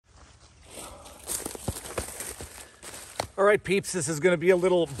All right, peeps, this is going to be a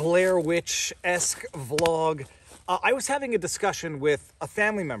little Blair Witch-esque vlog. I was having a discussion with a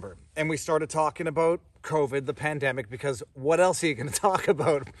family member, and we started talking about COVID, the pandemic, because what else are you going to talk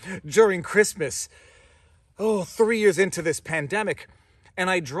about during Christmas? 3 years into this pandemic.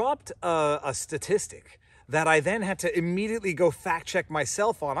 And I dropped a statistic that I then had to immediately go fact-check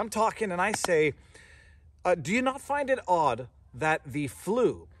myself on. I'm talking and I say, do you not find it odd that the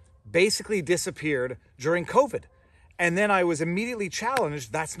flu basically disappeared during COVID? And then I was immediately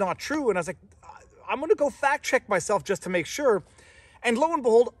challenged, that's not true. And I was like, I'm going to go fact check myself just to make sure. And lo and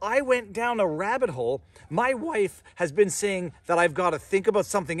behold, I went down a rabbit hole. My wife has been saying that I've got to think about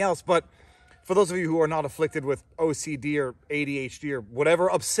something else. But for those of you who are not afflicted with OCD or ADHD or whatever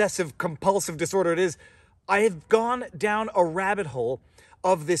obsessive compulsive disorder it is, I have gone down a rabbit hole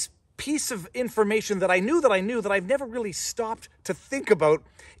of this piece of information that I knew that I've never really stopped to think about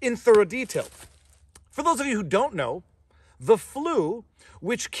in thorough detail. For those of you who don't know, the flu,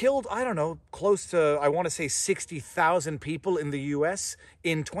 which killed, I don't know, close to, I want to say 60,000 people in the US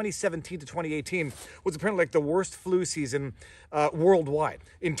in 2017 to 2018, was apparently like the worst flu season worldwide.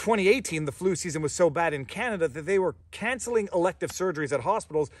 In 2018, the flu season was so bad in Canada that they were canceling elective surgeries at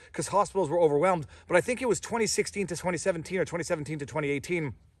hospitals because hospitals were overwhelmed. But I think it was 2016 to 2017 or 2017 to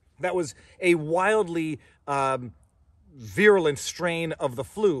 2018. That was a wildly virulent strain of the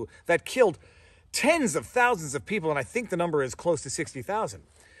flu that killed tens of thousands of people, and I think the number is close to 60,000.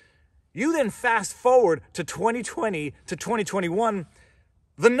 You then fast forward to 2020 to 2021,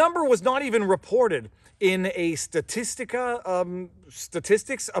 the number was not even reported in a statistics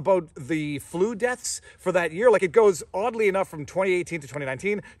about the flu deaths for that year. Like, it goes, oddly enough, from 2018 to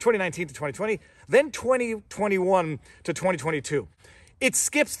 2019, 2019 to 2020, then 2021 to 2022. It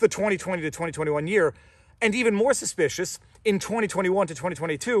skips the 2020 to 2021 year, and even more suspicious, in 2021 to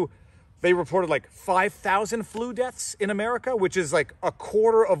 2022, they reported like 5,000 flu deaths in America, which is like a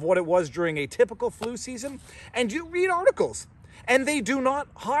quarter of what it was during a typical flu season. And you read articles, and they do not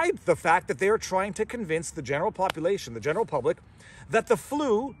hide the fact that they are trying to convince the general population, the general public, that the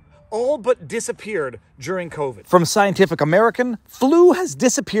flu all but disappeared during COVID. From Scientific American, flu has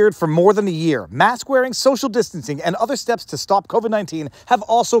disappeared for more than a year. Mask wearing, social distancing, and other steps to stop COVID-19 have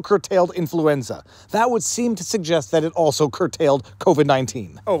also curtailed influenza. That would seem to suggest that it also curtailed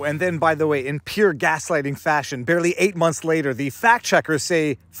COVID-19. Oh, and then, by the way, in pure gaslighting fashion, barely 8 months later, the fact checkers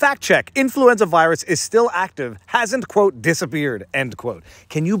say, fact check, influenza virus is still active, hasn't, quote, disappeared, end quote.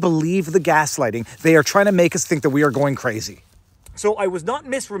 Can you believe the gaslighting? They are trying to make us think that we are going crazy. So I was not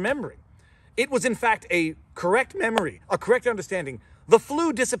misremembering. It was, in fact, a correct memory, a correct understanding. The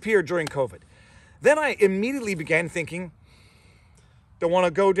flu disappeared during COVID. Then I immediately began thinking, don't want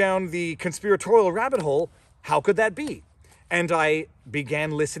to go down the conspiratorial rabbit hole. How could that be? And I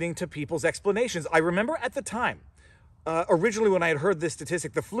began listening to people's explanations. I remember at the time, originally when I had heard this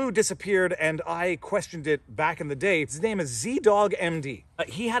statistic, the flu disappeared, and I questioned it back in the day. His name is Z-Dog MD.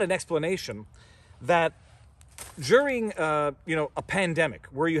 He had an explanation that during, a pandemic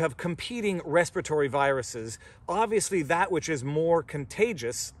where you have competing respiratory viruses, obviously that which is more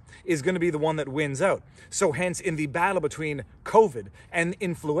contagious is going to be the one that wins out. So hence, in the battle between COVID and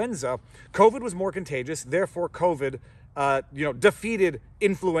influenza, COVID was more contagious. Therefore, COVID, defeated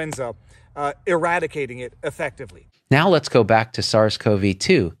influenza, eradicating it effectively. Now let's go back to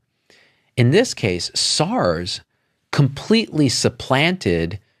SARS-CoV-2. In this case, SARS completely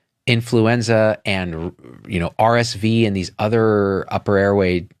supplanted influenza and, RSV and these other upper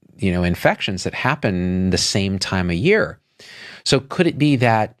airway, infections that happen the same time of year. So could it be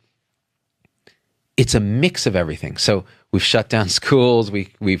that it's a mix of everything? So we've shut down schools,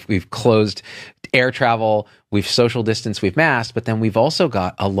 we've closed air travel, we've social distanced, we've masked, but then we've also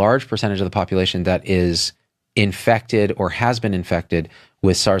got a large percentage of the population that is infected or has been infected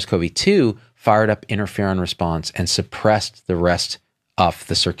with SARS-CoV-2, fired up interferon response and suppressed the rest of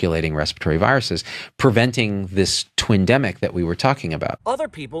the circulating respiratory viruses, preventing this twindemic that we were talking about. Other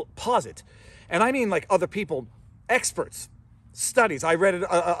people posit, and I mean like other people, experts, studies. I read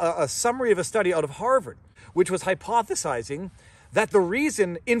a summary of a study out of Harvard, which was hypothesizing that the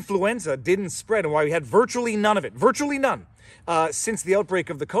reason influenza didn't spread and why we had virtually none of it, since the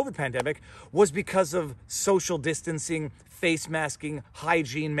outbreak of the COVID pandemic, was because of social distancing, face masking,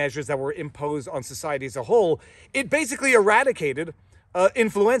 hygiene measures that were imposed on society as a whole. It basically eradicated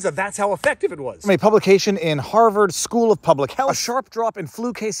influenza. That's how effective it was. From a publication in Harvard School of Public Health, a sharp drop in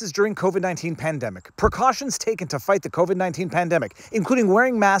flu cases during COVID-19 pandemic. Precautions taken to fight the COVID-19 pandemic, including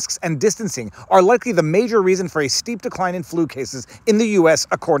wearing masks and distancing, are likely the major reason for a steep decline in flu cases in the US,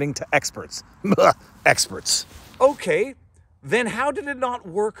 according to experts. Experts. Okay, then how did it not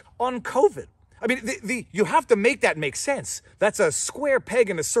work on COVID? I mean, you have to make that make sense. That's a square peg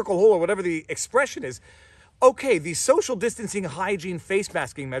in a circle hole, or whatever the expression is. Okay, the social distancing, hygiene, face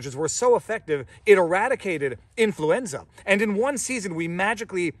masking measures were so effective, it eradicated influenza. And in one season, we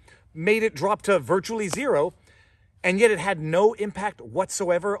magically made it drop to virtually zero, and yet it had no impact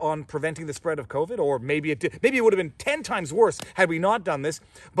whatsoever on preventing the spread of COVID. Or maybe it did. Maybe it would have been 10 times worse had we not done this,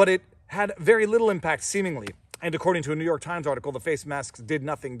 but it had very little impact, seemingly. And according to a New York Times article, the face masks did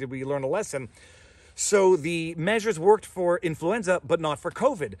nothing. Did we learn a lesson? So the measures worked for influenza, but not for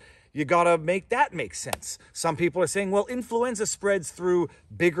COVID. You gotta make that make sense. Some people are saying, well, influenza spreads through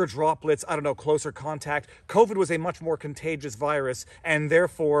bigger droplets, closer contact. COVID was a much more contagious virus, and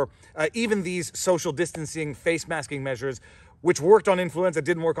therefore, even these social distancing, face masking measures, which worked on influenza,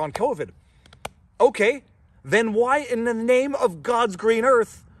 didn't work on COVID. Okay, then why in the name of God's green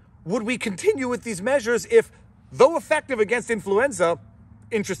earth would we continue with these measures if, though effective against influenza,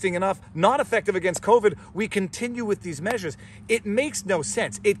 interesting enough, not effective against COVID, we continue with these measures? It makes no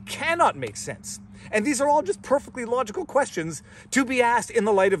sense. It cannot make sense. And these are all just perfectly logical questions to be asked in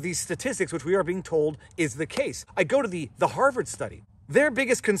the light of these statistics, which we are being told is the case. I go to the Harvard study. Their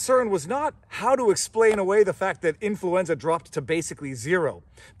biggest concern was not how to explain away the fact that influenza dropped to basically zero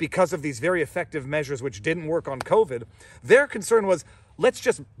because of these very effective measures which didn't work on COVID. Their concern was, let's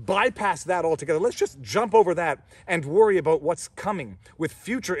just bypass that altogether. Let's just jump over that and worry about what's coming with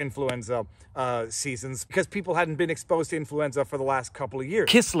future influenza seasons, because people hadn't been exposed to influenza for the last couple of years.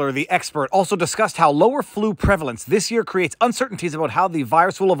 Kistler, the expert, also discussed how lower flu prevalence this year creates uncertainties about how the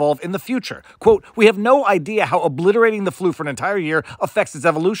virus will evolve in the future. Quote, we have no idea how obliterating the flu for an entire year affects its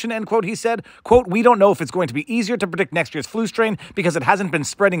evolution, end quote, he said. Quote, we don't know if it's going to be easier to predict next year's flu strain because it hasn't been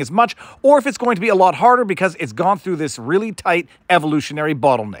spreading as much, or if it's going to be a lot harder because it's gone through this really tight evolutionary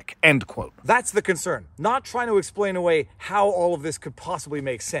bottleneck, end quote. That's the concern, not trying to explain away how all of this could possibly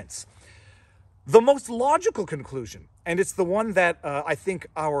make sense. The most logical conclusion, and it's the one that I think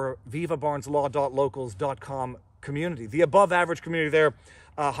our vivabarneslaw.locals.com community, the above average community there,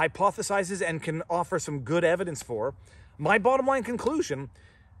 hypothesizes and can offer some good evidence for. My bottom line conclusion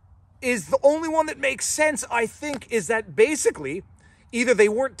is the only one that makes sense, I think, is that basically either they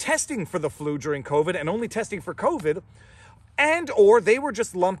weren't testing for the flu during COVID and only testing for COVID, and or they were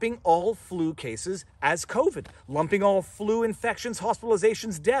just lumping all flu cases as COVID, lumping all flu infections,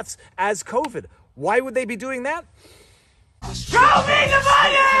 hospitalizations, deaths as COVID. Why would they be doing that? Show me the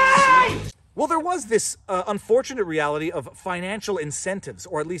money! Well, there was this unfortunate reality of financial incentives,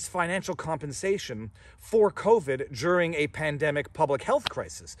 or at least financial compensation for COVID during a pandemic public health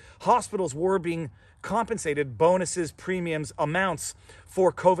crisis. Hospitals were being compensated bonuses, premiums, amounts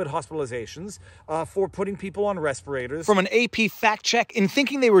for COVID hospitalizations, for putting people on respirators. From an AP fact check, in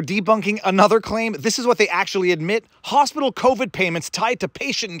thinking they were debunking another claim, this is what they actually admit: hospital COVID payments tied to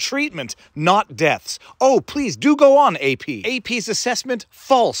patient treatment, not deaths. Oh, please do go on, AP. AP's assessment: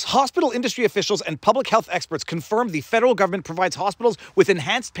 false. Hospital industry officials and public health experts confirmed the federal government provides hospitals with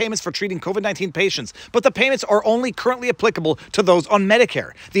enhanced payments for treating COVID-19 patients, but the payments are only currently applicable to those on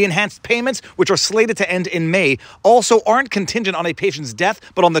Medicare. The enhanced payments, which are slated to end in May, also aren't contingent on a patient's death,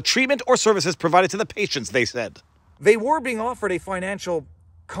 but on the treatment or services provided to the patients, they said. They were being offered a financial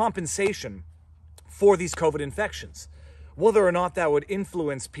compensation for these COVID infections. Whether or not that would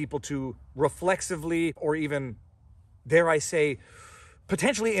influence people to reflexively, or even, dare I say,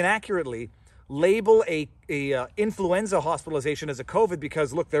 potentially inaccurately, label a influenza hospitalization as a COVID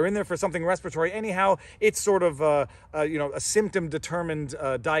because, look, they're in there for something respiratory. Anyhow, it's sort of a symptom-determined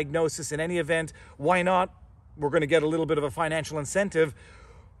diagnosis in any event. Why not? We're going to get a little bit of a financial incentive.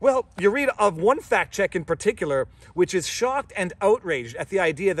 Well, you read of one fact check in particular, which is shocked and outraged at the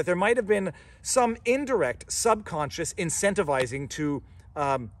idea that there might have been some indirect, subconscious incentivizing to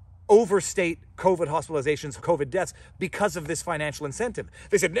overstate COVID hospitalizations, COVID deaths because of this financial incentive.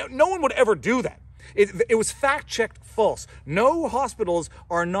 They said no one would ever do that. It was fact-checked false. No hospitals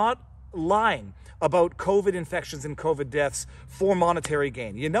are not lying about COVID infections and COVID deaths for monetary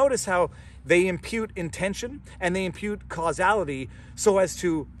gain. You notice how they impute intention and they impute causality so as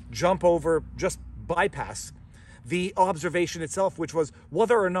to jump over, just bypass the observation itself, which was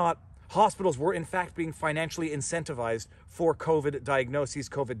whether or not hospitals were in fact being financially incentivized for COVID diagnoses,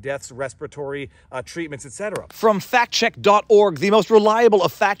 COVID deaths, respiratory treatments, etc. From factcheck.org, the most reliable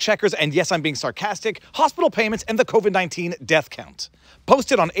of fact checkers, and yes, I'm being sarcastic, hospital payments and the COVID-19 death count.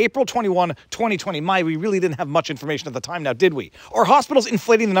 Posted on April 21, 2020. We really didn't have much information at the time now, did we? Are hospitals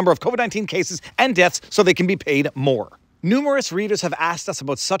inflating the number of COVID-19 cases and deaths so they can be paid more? Numerous readers have asked us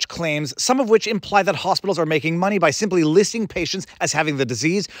about such claims, some of which imply that hospitals are making money by simply listing patients as having the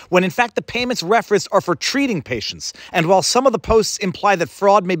disease, when in fact the payments referenced are for treating patients. And while some of the posts imply that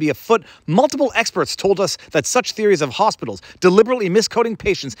fraud may be afoot, multiple experts told us that such theories of hospitals deliberately miscoding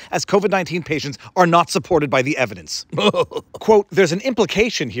patients as COVID-19 patients are not supported by the evidence. Quote, there's an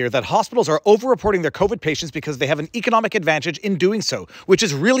implication here that hospitals are overreporting their COVID patients because they have an economic advantage in doing so, which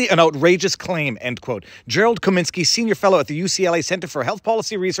is really an outrageous claim, end quote. Gerald Kominsky, senior fellow at the UCLA Center for Health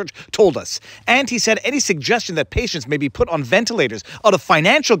Policy Research, told us. And he said any suggestion that patients may be put on ventilators out of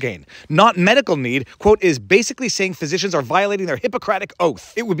financial gain, not medical need, quote, is basically saying physicians are violating their Hippocratic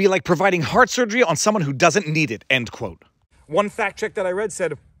oath. It would be like providing heart surgery on someone who doesn't need it, end quote. One fact check that I read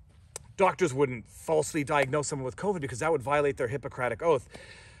said doctors wouldn't falsely diagnose someone with COVID because that would violate their Hippocratic oath.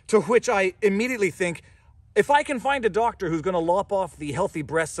 To which I immediately think, if I can find a doctor who's going to lop off the healthy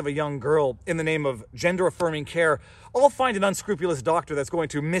breasts of a young girl in the name of gender-affirming care, I'll find an unscrupulous doctor that's going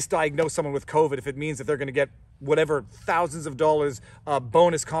to misdiagnose someone with COVID if it means that they're going to get whatever thousands of dollars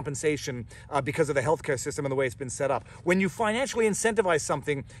bonus compensation because of the healthcare system and the way it's been set up. When you financially incentivize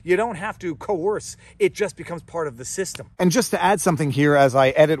something, you don't have to coerce. It just becomes part of the system. And just to add something here as I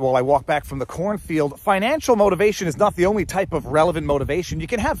edit while I walk back from the cornfield, financial motivation is not the only type of relevant motivation. You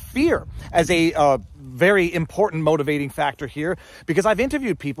can have fear as a very important motivating factor here, because I've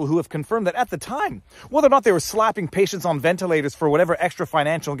interviewed people who have confirmed that at the time, whether or not they were slapping patients on ventilators for whatever extra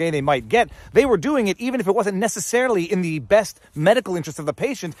financial gain they might get, they were doing it even if it wasn't necessarily in the best medical interest of the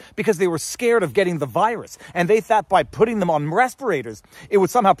patient, because they were scared of getting the virus. And they thought by putting them on respirators, it would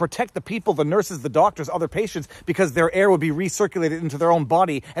somehow protect the people, the nurses, the doctors, other patients, because their air would be recirculated into their own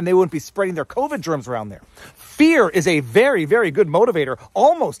body and they wouldn't be spreading their COVID germs around there. Fear is a very, very good motivator,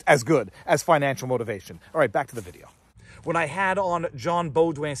 almost as good as financial motivation. All right, back to the video. When I had on John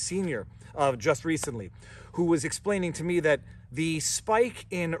Baudouin Sr. Just recently, who was explaining to me that the spike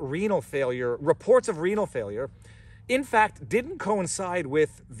in renal failure, reports of renal failure, in fact, didn't coincide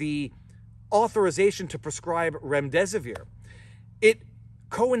with the authorization to prescribe remdesivir. It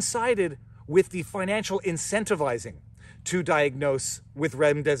coincided with the financial incentivizing to diagnose with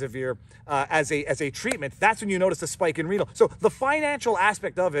remdesivir as a treatment. That's when you notice a spike in renal. So the financial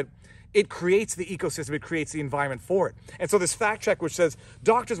aspect of it, it creates the ecosystem, it creates the environment for it. And so this fact check which says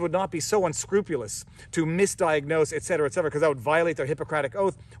doctors would not be so unscrupulous to misdiagnose, et cetera, because that would violate their Hippocratic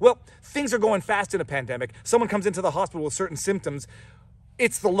oath. Well, things are going fast in a pandemic. Someone comes into the hospital with certain symptoms.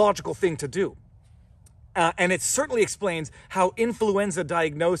 It's the logical thing to do. And it certainly explains how influenza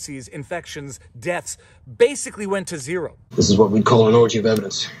diagnoses, infections, deaths basically went to zero. This is what we'd call an orgy of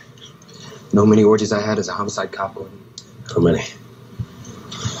evidence. Know how many orgies I had as a homicide cop, Gordon? How many?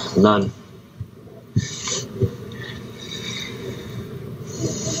 None.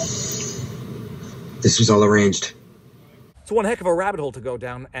 This was all arranged. It's one heck of a rabbit hole to go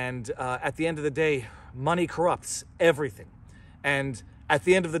down, and at the end of the day, money corrupts everything. And at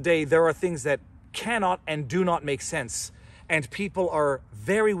the end of the day, there are things that cannot and do not make sense, and people are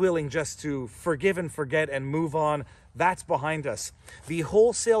very willing just to forgive and forget and move on. That's behind us. The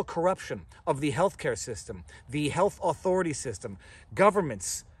wholesale corruption of the healthcare system, the health authority system,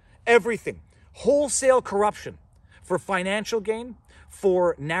 governments, everything. Wholesale corruption for financial gain,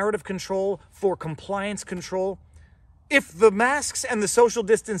 for narrative control, for compliance control. If the masks and the social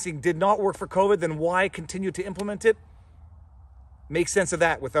distancing did not work for COVID, then why continue to implement it? Make sense of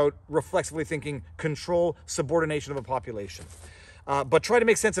that without reflexively thinking control, subordination of a population. But try to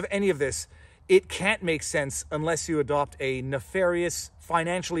make sense of any of this. It can't make sense unless you adopt a nefarious,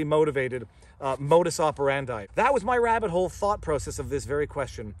 financially motivated modus operandi. That was my rabbit hole thought process of this very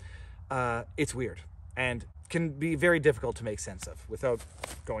question. It's weird and can be very difficult to make sense of without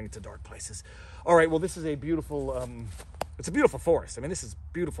going into dark places. All right, well, this is a beautiful, it's a beautiful forest. I mean, this is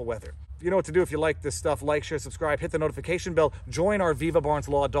beautiful weather. You know what to do if you like this stuff. Like, share, subscribe, hit the notification bell, join our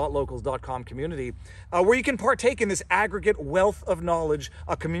vivabarneslaw.locals.com community, where you can partake in this aggregate wealth of knowledge,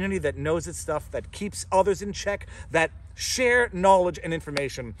 a community that knows its stuff, that keeps others in check, that share knowledge and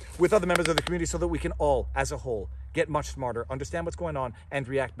information with other members of the community so that we can all, as a whole, get much smarter, understand what's going on, and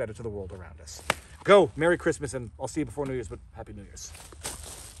react better to the world around us. Go. Merry Christmas, and I'll see you before New Year's, but Happy New Year's.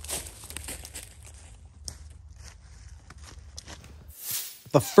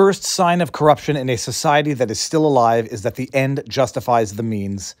 The first sign of corruption in a society that is still alive is that the end justifies the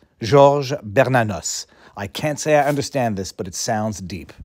means. Georges Bernanos. I can't say I understand this, but it sounds deep.